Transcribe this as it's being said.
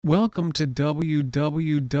Welcome to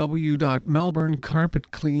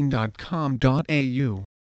www.melbournecarpetclean.com.au.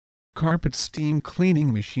 Carpet steam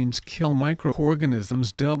cleaning machines kill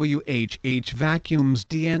microorganisms. WHH vacuums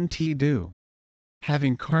DNT do.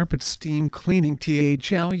 Having carpet steam cleaning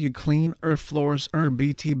THL you clean floors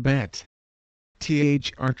BT bet.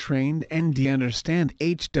 THR trained ND understand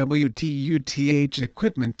HWTUTH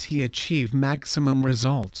equipment T achieve maximum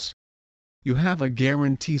results. You have a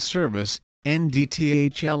guarantee service.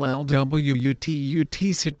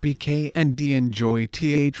 NDTHLLWUTUT sit BK and D enjoy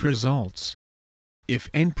TH results. If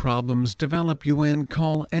N problems develop UN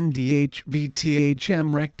call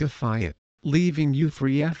NDHVTHM rectify it, leaving you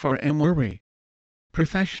free FRM worry.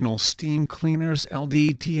 Professional steam cleaners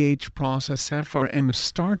LDTH process FRM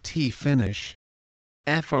start T finish.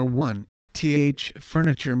 FR1, TH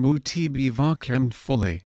furniture mu TB vacuumed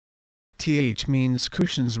fully. TH means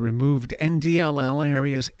cushions removed NDLL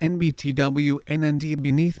areas NBTW NND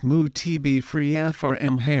beneath mu TB free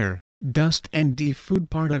FRM hair, dust ND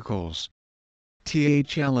food particles.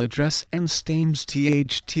 THL address and stains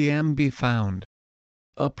THTM be found.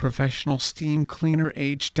 A professional steam cleaner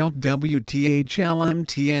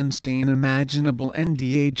HWTHLMTN stain imaginable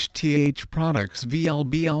NDHTH products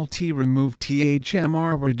VLBLT remove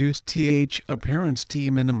THMR reduce TH appearance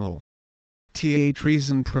T minimal. TH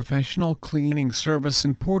reason professional cleaning service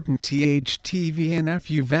important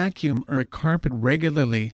THTVNFU vacuum carpet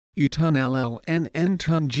regularly, U ton LLNN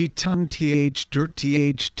ton G ton TH dirt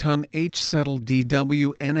TH ton H settle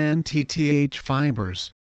DWNNT TH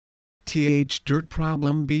fibers. TH dirt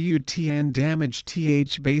problem BUTN damage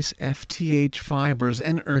TH base FTH fibers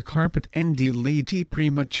carpet ND lead T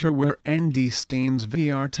premature wear ND stains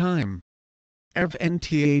VR time.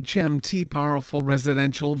 EVNTHMT powerful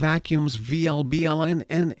residential vacuums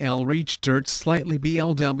VLBLNNL reach dirt slightly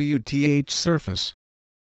BLWTH surface.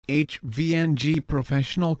 HVNG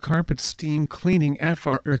professional carpet steam cleaning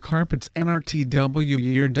FR carpets NRTW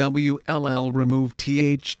year WLL remove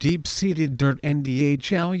TH deep seated dirt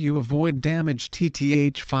NDHLU avoid damage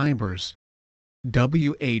TTH fibers.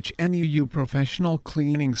 WHNUU professional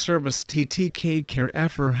cleaning service TTK care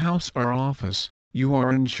FR house or office. You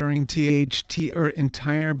are ensuring THT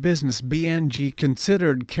entire business BNG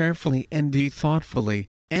considered carefully ND thoughtfully,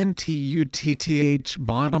 NTUTTH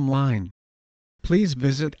bottom line. Please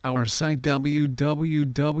visit our site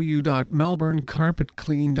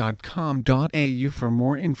www.melbournecarpetclean.com.au for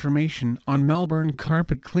more information on Melbourne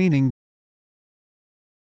carpet cleaning.